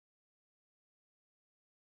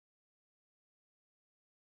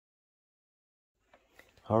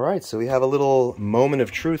All right, so we have a little moment of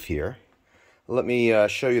truth here. Let me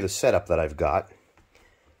show you the setup that I've got.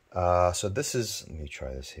 So this is, let me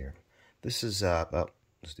try this here. This is,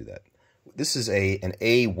 let's do that. This is an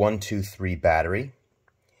A123 battery.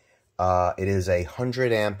 It is a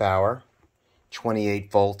 100 amp hour, 28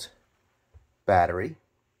 volt battery.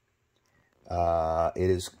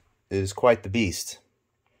 It is quite the beast.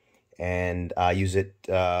 And I use it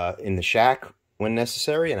in the shack when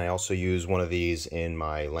necessary, and I also use one of these in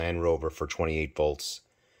my Land Rover for 28 volts,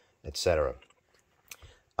 etc.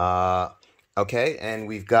 Okay, and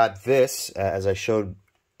we've got this, as I showed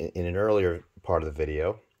in an earlier part of the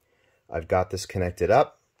video. I've got this connected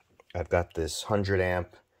up. I've got this 100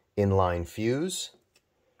 amp inline fuse,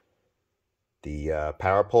 the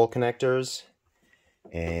power pole connectors,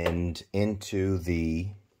 and into the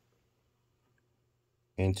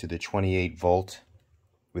 28 volt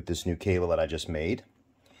with this new cable that I just made.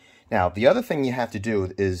 Now, the other thing you have to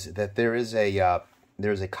do is that there is a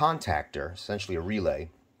contactor, essentially a relay,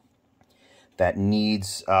 that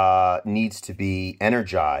needs to be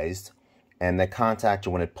energized, and the contactor,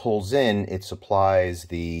 when it pulls in, it supplies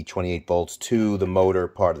the 28 volts to the motor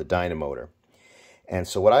part of the dynamotor. And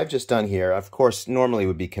so what I've just done here, of course, normally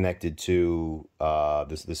would be connected to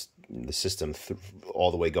the system all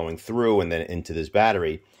the way going through and then into this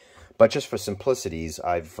battery. But just for simplicities,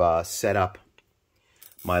 I've set up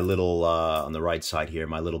my little, on the right side here,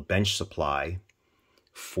 my little bench supply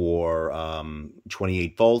for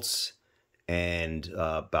 28 volts and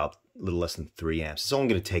about a little less than 3 amps. It's only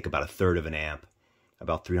going to take about 1/3 of an amp,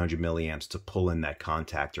 about 300 milliamps to pull in that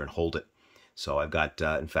contactor and hold it. So I've got,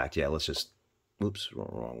 in fact, yeah, let's just, oops,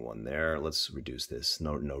 wrong one there. Let's reduce this.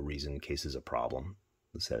 No reason in case there's a problem.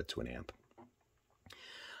 Let's set it to 1 amp.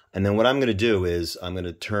 And then what I'm going to do is I'm going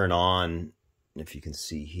to turn on, if you can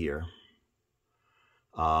see here,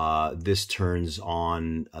 this turns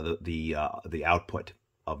on the output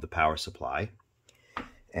of the power supply.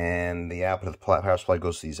 And the output of the power supply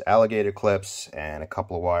goes to these alligator clips and a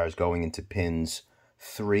couple of wires going into pins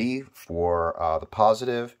 3 for the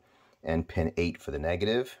positive and pin 8 for the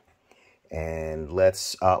negative. And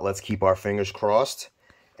let's keep our fingers crossed.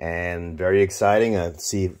 And very exciting.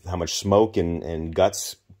 See how much smoke and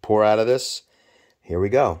guts pour out of this. Here we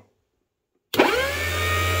go.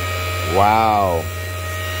 Wow.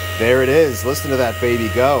 There it is. Listen to that baby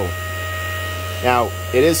go. Now,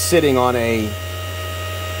 it is sitting on a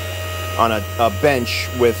bench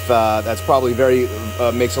with that's probably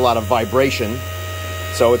makes a lot of vibration.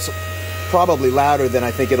 So it's probably louder than I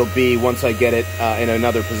think it'll be once I get it in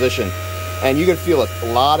another position. And you can feel a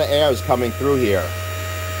lot of air is coming through here.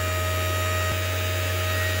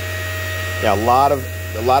 Yeah, a lot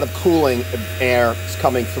of cooling air is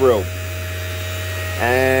coming through.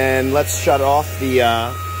 And let's shut off the,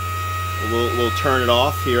 we'll turn it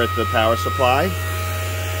off here at the power supply.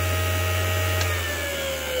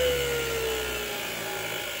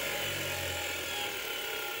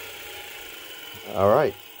 All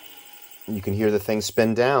right, you can hear the thing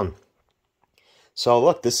spin down. So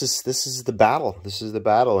look, this is the battle. This is the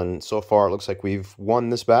battle, and so far it looks like we've won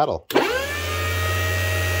this battle.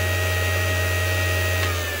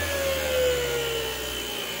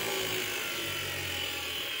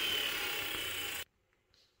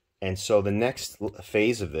 And so the next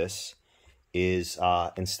phase of this is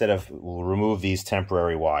we'll remove these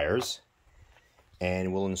temporary wires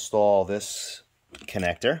and we'll install this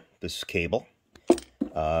connector, this cable.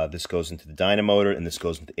 This goes into the dynamotor and this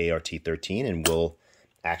goes into ART-13, and we'll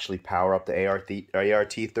actually power up the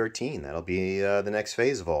ART-13. That'll be the next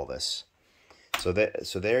phase of all this. So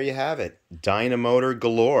there you have it, dynamotor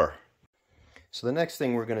galore. So the next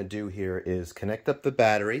thing we're going to do here is connect up the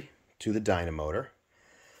battery to the dynamotor.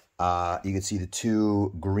 You can see the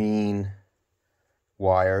 2 green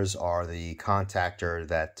wires are the contactor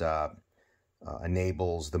that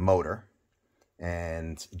enables the motor.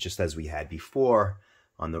 And just as we had before,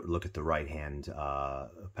 look at the right hand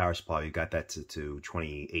power supply, we've got that to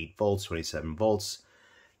 28 volts, 27 volts,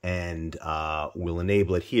 and we'll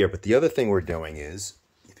enable it here. But the other thing we're doing is,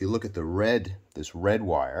 if you look at this red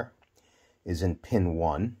wire is in pin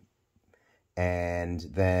 1. And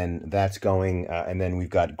then that's going, and then we've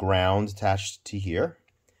got ground attached to here,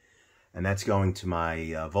 and that's going to my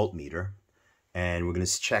voltmeter. And we're going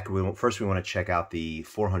to check. First, we want to check out the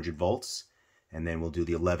 400 volts, and then we'll do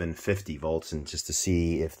the 1150 volts, and just to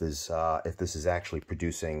see if this is actually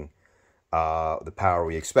producing the power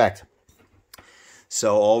we expect.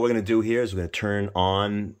 So all we're going to do here is we're going to turn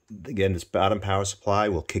on again this bottom power supply.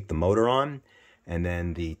 We'll kick the motor on, and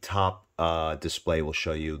then the top display will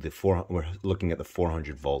show you we're looking at the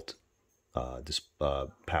 400 volt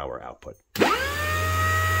power output.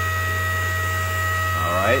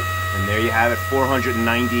 All right, and there you have it,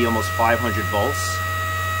 490, almost 500 volts.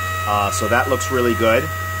 So that looks really good.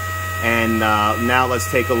 And now let's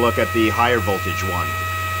take a look at the higher voltage one.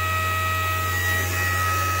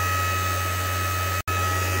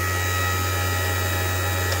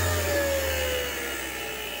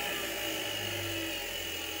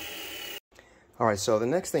 All right, so the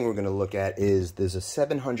next thing we're going to look at is there's a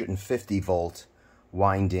 750 volt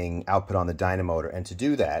winding output on the dynamotor, and to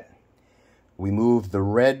do that, we move the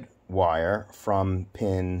red wire from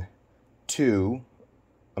pin 1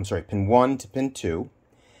 to pin 2,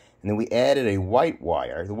 and then we added a white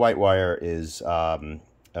wire. The white wire is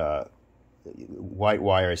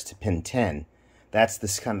to pin 10. That's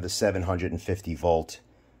this kind of the 750 volt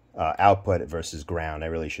output versus ground. I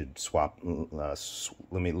really should swap.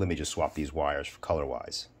 Let me just swap these wires for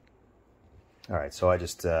color-wise. All right, so I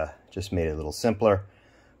just made it a little simpler.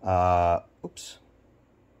 Oops.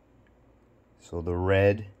 So the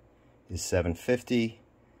red is 750.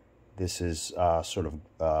 This is sort of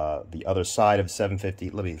the other side of 750.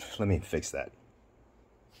 Let me fix that.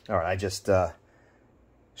 All right, I just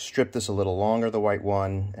stripped this a little longer, the white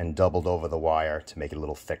one, and doubled over the wire to make it a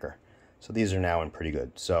little thicker. So these are now in pretty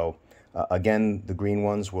good. So again, the green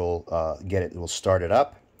ones will will start it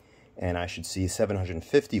up, and I should see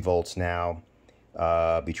 750 volts now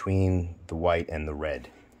between the white and the red,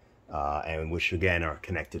 and which again are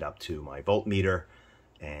connected up to my voltmeter.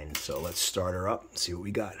 And so let's start her up and see what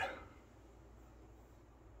we got.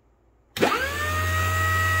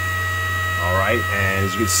 All right, and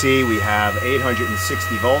as you can see, we have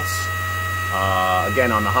 860 volts,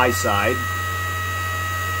 again on the high side,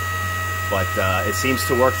 but it seems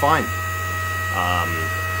to work fine.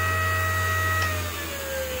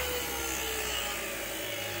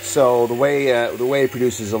 So the way it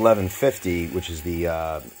produces 1150, which is the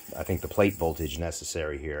I think the plate voltage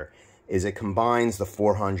necessary here, is it combines the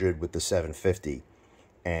 400 with the 750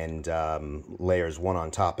 and layers one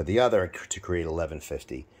on top of the other to create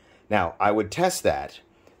 1150. Now I would test that,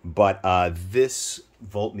 but this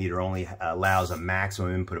voltmeter only allows a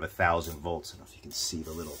maximum input of 1,000 volts. I don't know if you can see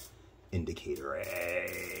the little indicator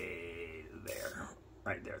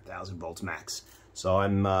right there, 1,000 volts max. So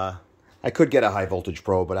I could get a high voltage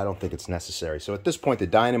probe, but I don't think it's necessary. So at this point, the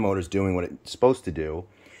dynamotor is doing what it's supposed to do,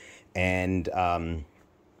 and time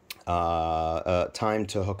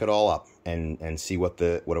to hook it all up and see what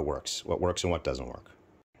works and what doesn't work.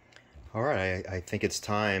 All right, I think it's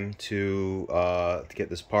time to get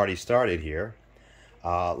this party started here.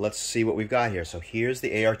 Let's see what we've got here. So here's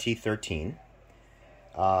the ART-13.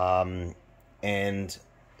 And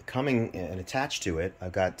coming and attached to it,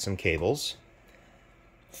 I've got some cables.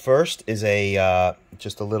 First is a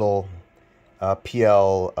just a little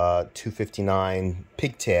PL 259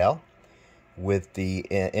 pigtail with the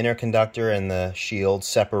inner conductor and the shield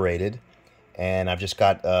separated. And I've just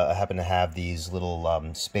got, I happen to have these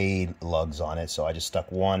little spade lugs on it, so I just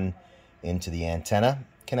stuck one into the antenna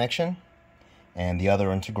connection and the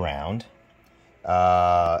other into ground.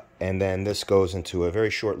 And then this goes into a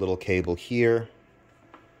very short little cable here,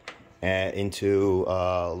 and into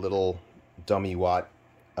a little dummy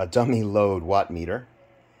load watt meter,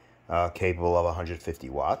 capable of 150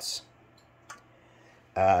 watts.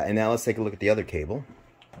 And now let's take a look at the other cable.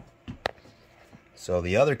 So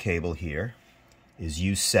the other cable here is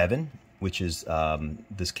U7, which is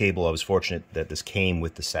this cable. I was fortunate that this came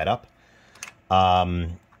with the setup.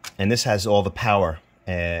 And this has all the power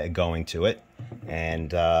going to it.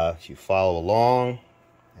 And if you follow along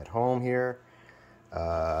at home here,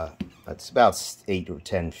 that's about 8 or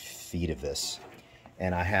 10 feet of this.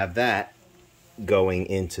 And I have that going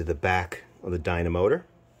into the back of the dynamotor.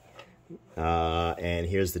 And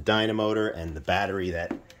here's the dynamotor and the battery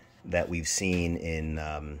that we've seen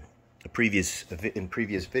in previous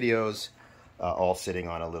videos, all sitting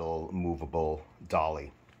on a little movable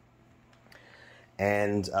dolly.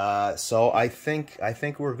 And so I think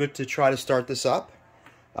we're good to try to start this up.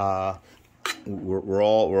 We're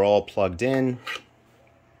all plugged in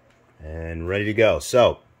and ready to go.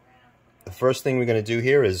 So the first thing we're going to do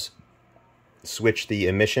here is switch the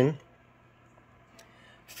emission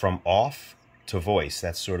from off to voice.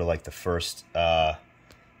 That's sort of like the first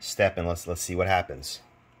step, and let's see what happens.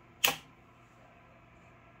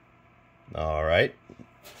 All right,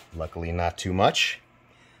 luckily not too much.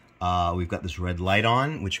 We've got this red light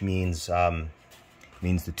on, which means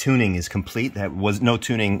the tuning is complete. That was no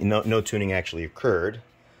tuning. No tuning actually occurred,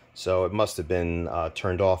 so it must have been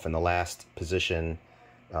turned off in the last position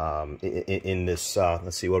in this.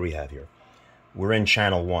 Let's see what we have here. We're in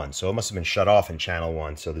channel 1, so it must have been shut off in channel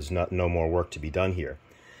 1. So there's no more work to be done here.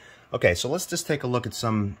 Okay, so let's just take a look at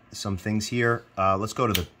some things here. Let's go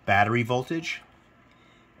to the battery voltage.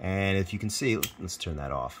 And if you can see, let's turn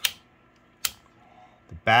that off.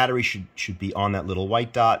 The battery should be on that little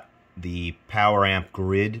white dot. The power amp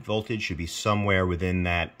grid voltage should be somewhere within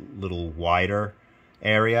that little wider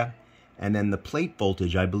area. And then the plate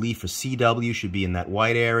voltage, I believe for CW, should be in that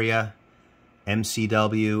white area.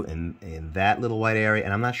 MCW in that little white area.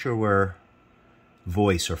 And I'm not sure where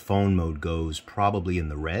voice or phone mode goes, probably in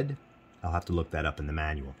the red. I'll have to look that up in the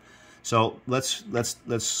manual. So let's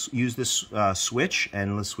use this switch,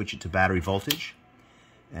 and let's switch it to battery voltage.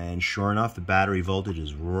 And sure enough, the battery voltage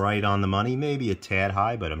is right on the money, maybe a tad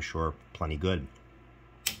high, but I'm sure plenty good.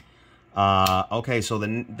 Okay, so the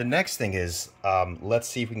next thing is, let's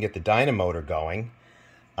see if we can get the dynamotor going.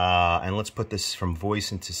 And let's put this from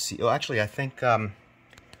voice into C. Oh, actually, I think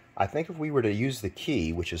if we were to use the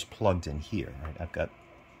key, which is plugged in here, right? I've got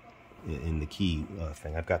in the key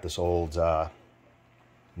thing. I've got this old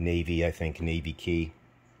Navy, I think, Navy key.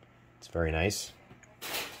 It's very nice.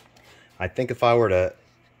 I think if I were to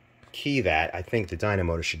key that, I think the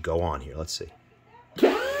dynamotor should go on here. Let's see.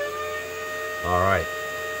 All right.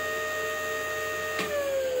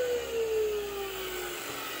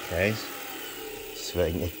 Okay. So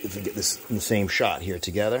if we get this in the same shot here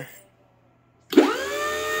together.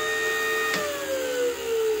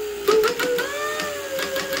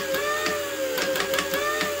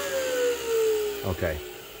 Okay.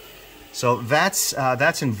 So that's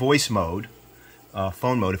in voice mode,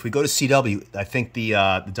 phone mode. If we go to CW, I think the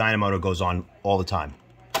dynamotor goes on all the time.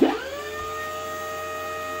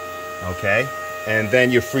 Okay, and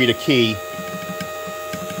then you're free to key.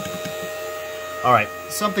 All right,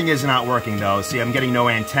 something is not working though. See, I'm getting no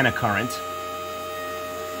antenna current.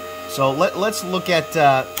 So let's look at.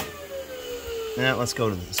 Let's go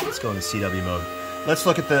into CW mode. Let's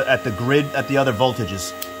look at the grid, at the other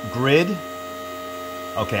voltages. Grid.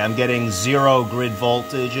 Okay, I'm getting 0 grid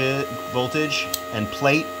voltage, and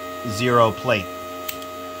plate, 0 plate.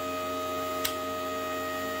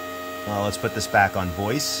 Now let's put this back on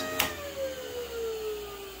voice.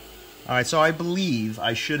 All right, so I believe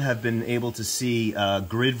I should have been able to see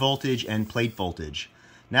grid voltage and plate voltage.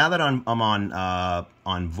 Now that I'm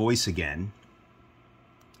on voice again,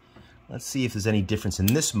 let's see if there's any difference in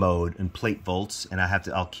this mode in plate volts, and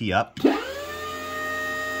I'll key up.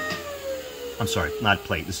 I'm sorry, not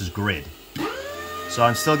plate. This is grid. So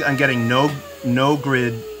I'm getting no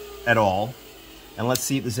grid at all. And let's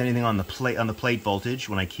see if there's anything on the plate voltage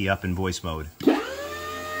when I key up in voice mode.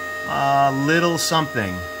 Little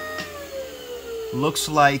something. Looks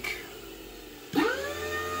like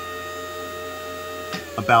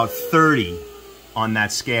about 30 on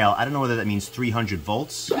that scale. I don't know whether that means 300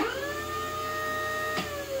 volts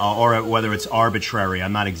or whether it's arbitrary.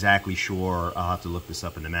 I'm not exactly sure. I'll have to look this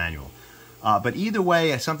up in the manual. But either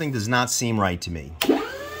way, something does not seem right to me.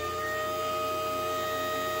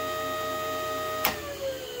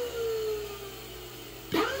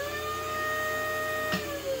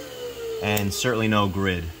 And certainly no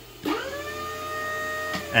grid.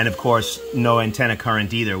 And of course, no antenna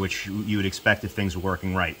current either, which you would expect if things were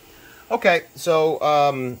working right. Okay, so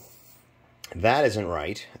that isn't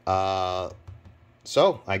right.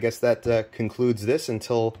 So I guess that concludes this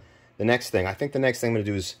until the next thing. I think the next thing I'm going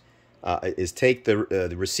to do is take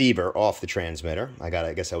the receiver off the transmitter. I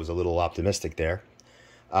guess I was a little optimistic there.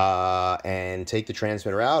 And take the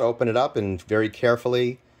transmitter out, open it up, and very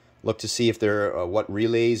carefully look to see if what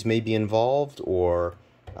relays may be involved, or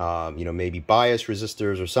maybe bias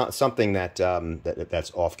resistors or something that's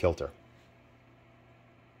off kilter.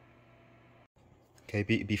 Okay,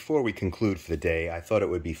 before we conclude for the day, I thought it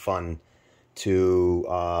would be fun to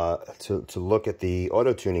look at the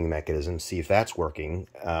auto tuning mechanism, see if that's working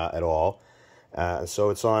at all.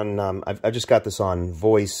 So it's on. I've just got this on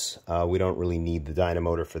voice. We don't really need the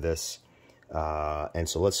dynamotor for this, and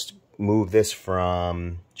so let's move this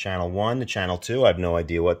from channel 1 to channel 2. I have no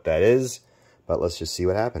idea what that is, but let's just see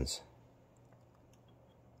what happens.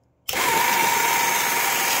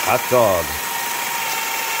 Hot dog.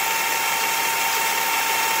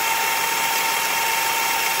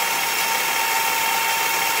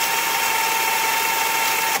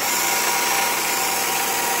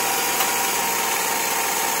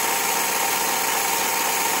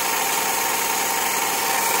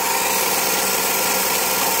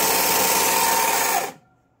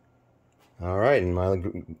 And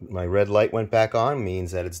my red light went back on,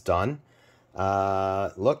 means that it's done.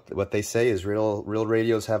 Look, what they say is real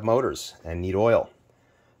radios have motors and need oil.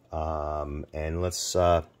 And let's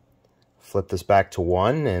flip this back to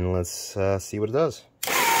 1 and let's see what it does.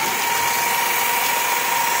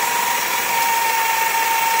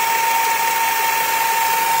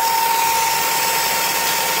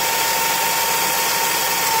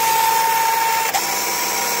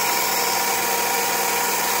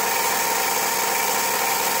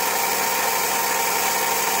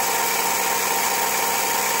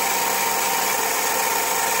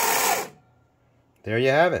 there you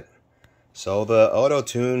have it. So the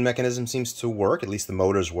auto-tune mechanism seems to work, at least the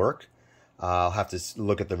motors work. I'll have to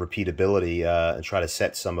look at the repeatability and try to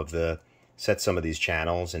set some of these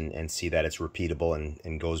channels and see that it's repeatable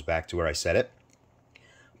and goes back to where I set it.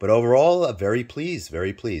 But overall, very pleased,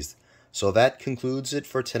 very pleased. So that concludes it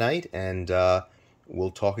for tonight, and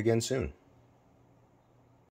we'll talk again soon.